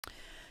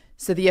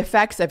So the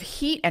effects of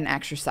heat and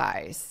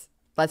exercise.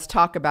 Let's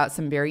talk about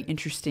some very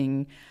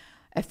interesting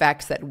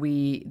effects that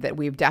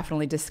we've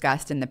definitely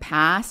discussed in the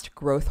past.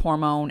 Growth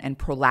hormone and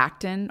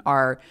prolactin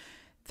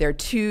they're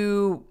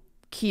two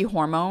key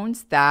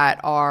hormones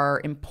that are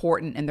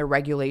important in the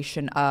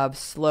regulation of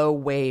slow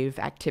wave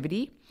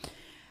activity.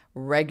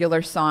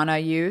 Regular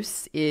sauna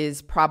use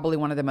is probably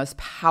one of the most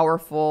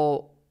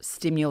powerful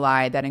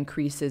stimuli that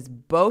increases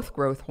both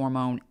growth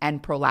hormone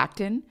and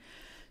prolactin.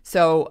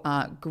 So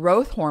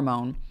growth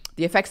hormone,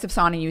 the effects of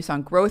sauna use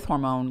on growth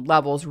hormone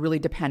levels really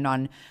depend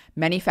on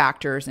many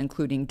factors,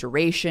 including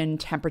duration,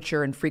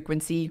 temperature, and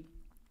frequency.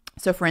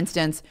 So for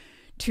instance,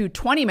 2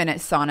 20-minute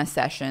sauna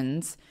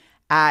sessions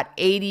at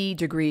 80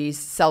 degrees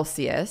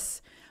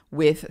Celsius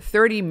with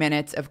 30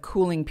 minutes of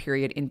cooling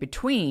period in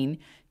between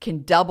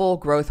can double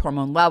growth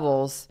hormone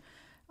levels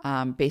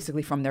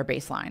basically from their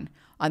baseline.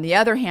 On the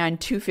other hand,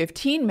 2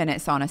 15-minute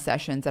sauna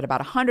sessions at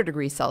about 100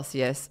 degrees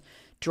Celsius,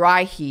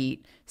 dry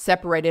heat,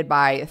 separated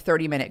by a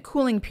 30-minute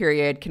cooling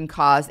period can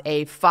cause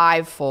a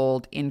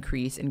 5-fold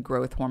increase in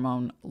growth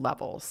hormone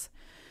levels.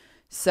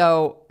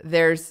 So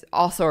there's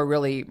also a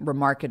really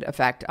remarkable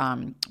effect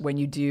when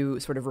you do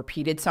sort of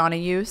repeated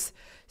sauna use.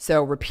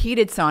 So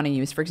repeated sauna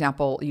use, for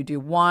example, you do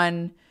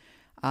 2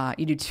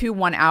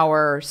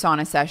 1-hour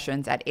sauna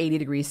sessions at 80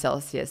 degrees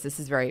Celsius. This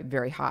is very,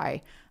 very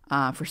high.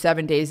 For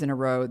 7 days in a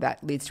row,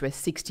 that leads to a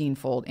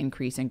 16-fold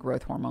increase in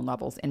growth hormone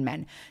levels in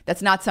men.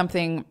 That's not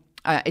something,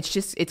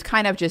 it's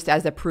kind of just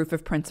as a proof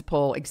of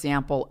principle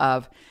example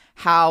of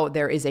how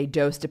there is a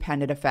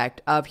dose-dependent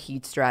effect of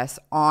heat stress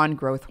on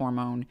growth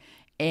hormone.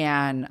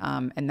 And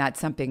that's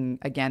something,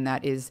 again,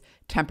 that is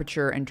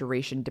temperature and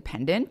duration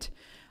dependent.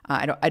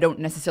 I don't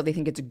necessarily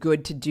think it's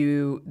good to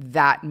do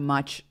that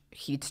much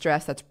heat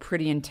stress. That's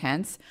pretty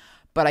intense.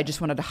 But I just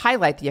wanted to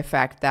highlight the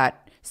effect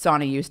that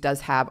sauna use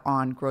does have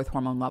on growth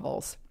hormone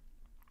levels.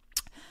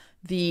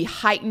 The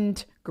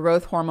heightened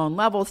growth hormone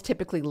levels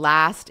typically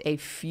last a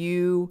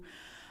few,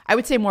 I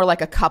would say more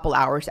like a couple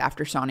hours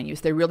after sauna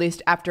use. They really,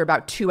 after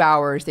about 2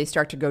 hours, they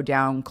start to go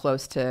down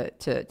close to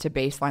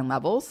baseline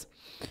levels.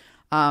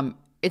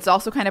 It's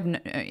also kind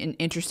of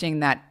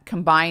interesting that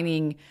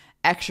combining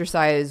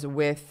exercise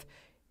with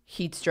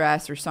heat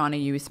stress or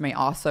sauna use may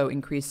also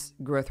increase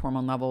growth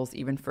hormone levels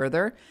even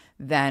further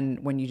than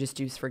when you just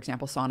do, for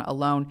example, sauna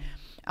alone.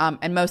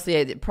 And mostly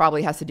it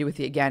probably has to do with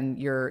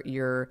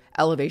your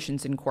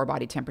elevations in core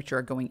body temperature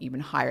are going even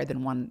higher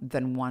than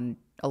one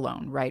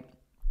alone, right?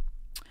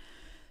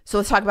 So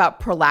let's talk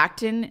about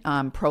prolactin.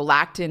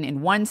 Prolactin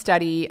in one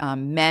study,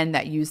 men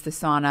that used the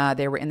sauna,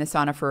 they were in the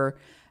sauna for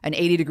an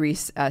 80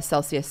 degrees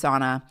Celsius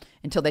sauna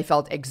until they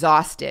felt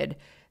exhausted.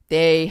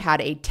 They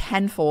had a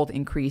 10-fold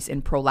increase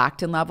in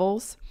prolactin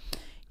levels.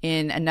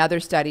 In another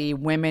study,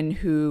 women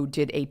who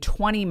did a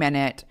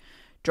 20-minute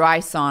dry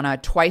sauna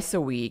twice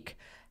a week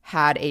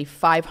had a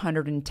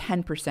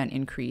 510%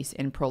 increase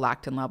in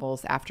prolactin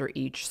levels after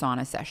each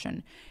sauna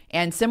session.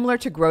 And similar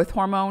to growth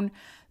hormone,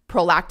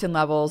 prolactin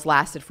levels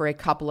lasted for a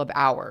couple of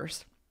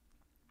hours.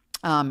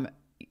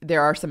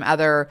 There are some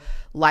other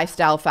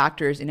lifestyle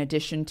factors in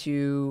addition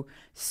to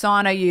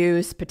sauna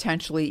use,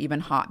 potentially even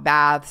hot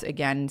baths.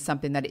 Again,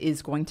 something that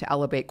is going to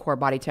elevate core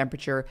body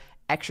temperature.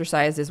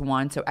 Exercise is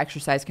one, so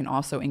exercise can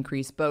also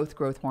increase both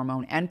growth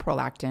hormone and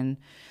prolactin.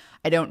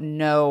 I don't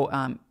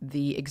know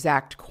the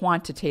exact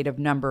quantitative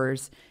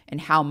numbers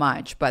and how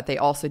much, but they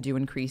also do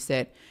increase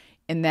it.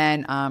 And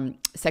then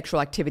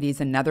sexual activity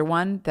is another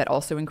one that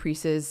also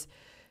increases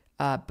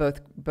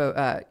both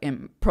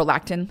in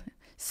prolactin.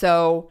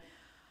 So,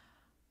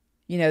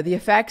 the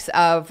effects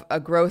of a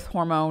growth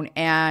hormone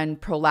and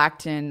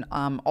prolactin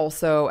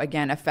also,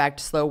 again, affect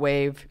slow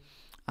wave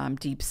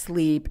deep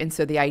sleep. And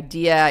so the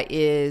idea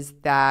is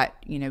that,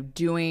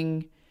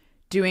 doing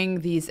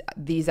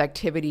these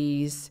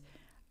activities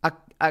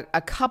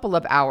a couple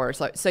of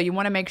hours. So you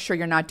want to make sure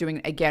you're not doing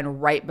it again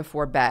right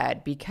before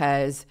bed,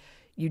 because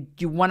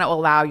you want to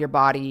allow your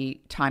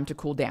body time to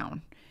cool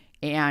down.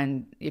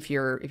 And if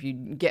you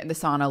get in the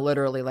sauna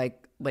literally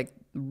like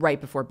right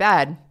before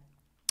bed,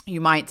 you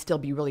might still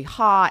be really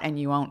hot and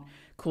you won't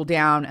cool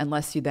down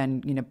unless you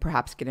then,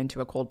 perhaps get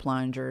into a cold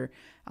plunge or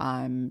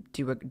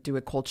do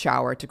a cold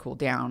shower to cool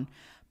down.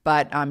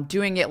 But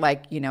doing it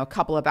a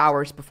couple of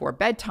hours before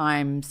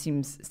bedtime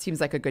seems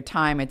like a good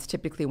time. It's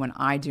typically when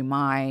I do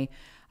my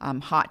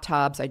hot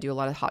tubs. I do a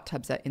lot of hot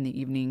tubs in the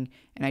evening,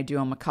 and I do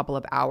them a couple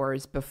of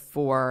hours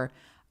before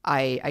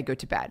I go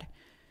to bed.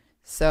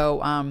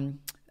 So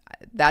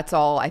that's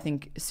all, I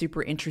think,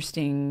 super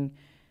interesting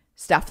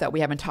stuff that we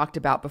haven't talked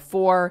about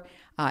before.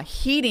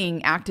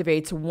 Heating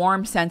activates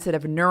warm,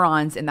 sensitive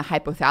neurons in the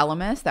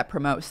hypothalamus that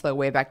promote slow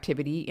wave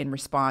activity in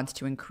response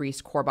to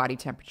increased core body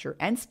temperature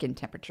and skin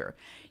temperature.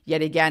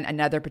 Yet again,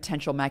 another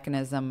potential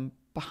mechanism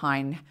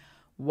behind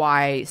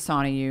why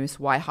sauna use,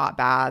 why hot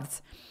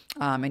baths,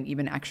 and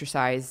even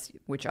exercise,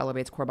 which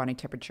elevates core body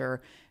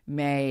temperature,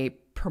 may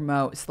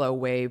promote slow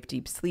wave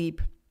deep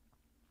sleep.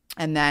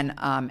 And then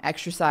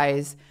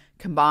exercise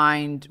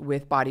combined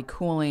with body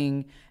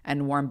cooling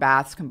and warm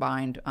baths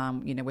combined,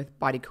 with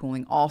body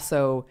cooling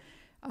also,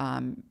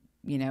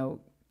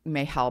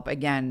 may help,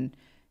 again,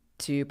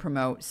 to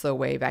promote slow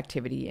wave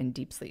activity and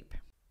deep sleep.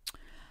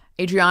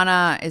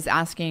 Adriana is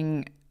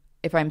asking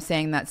if I'm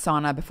saying that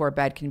sauna before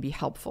bed can be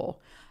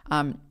helpful.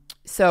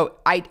 So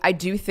I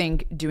do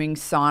think doing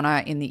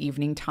sauna in the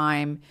evening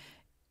time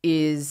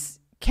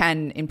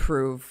can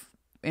improve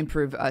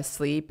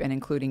sleep, and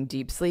including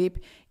deep sleep.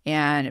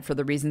 And for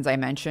the reasons I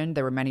mentioned,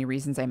 there were many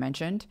reasons I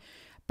mentioned.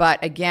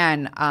 But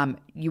again,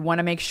 you want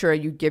to make sure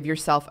you give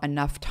yourself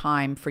enough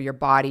time for your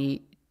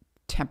body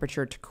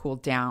temperature to cool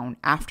down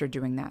after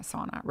doing that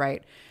sauna,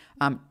 right?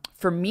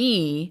 For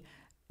me,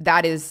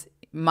 that is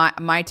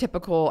my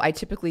typical, I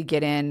typically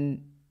get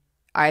in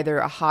either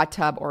a hot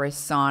tub or a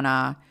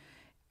sauna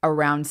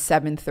around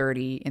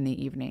 7:30 in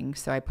the evening.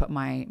 So I put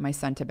my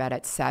son to bed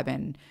at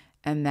 7,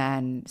 and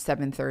then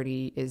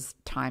 7:30 is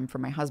time for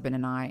my husband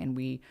and I, and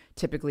we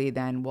typically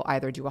then will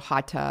either do a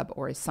hot tub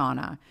or a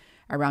sauna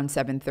around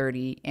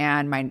 7:30,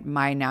 and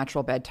my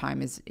natural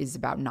bedtime is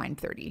about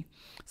 9:30.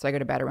 So I go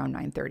to bed around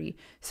 9:30.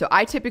 So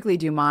I typically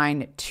do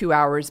mine 2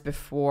 hours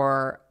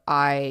before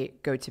I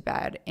go to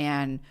bed,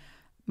 and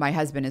my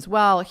husband as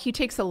well. He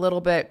takes a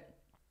little bit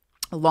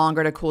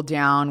longer to cool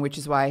down, which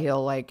is why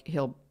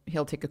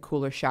he'll take a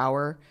cooler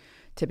shower.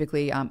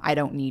 Typically, I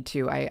don't need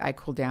to. I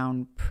cool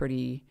down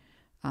pretty.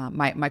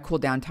 My cool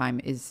down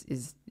time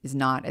is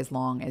not as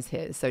long as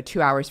his. So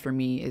 2 hours for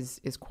me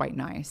is quite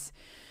nice.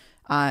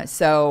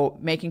 So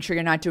making sure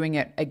you're not doing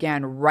it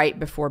again right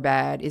before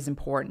bed is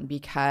important,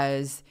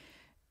 because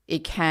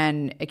it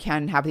can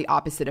have the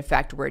opposite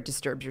effect where it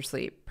disturbs your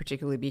sleep,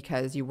 particularly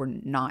because you were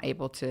not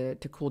able to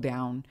cool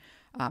down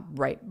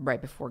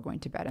right before going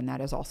to bed, and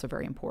that is also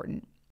very important.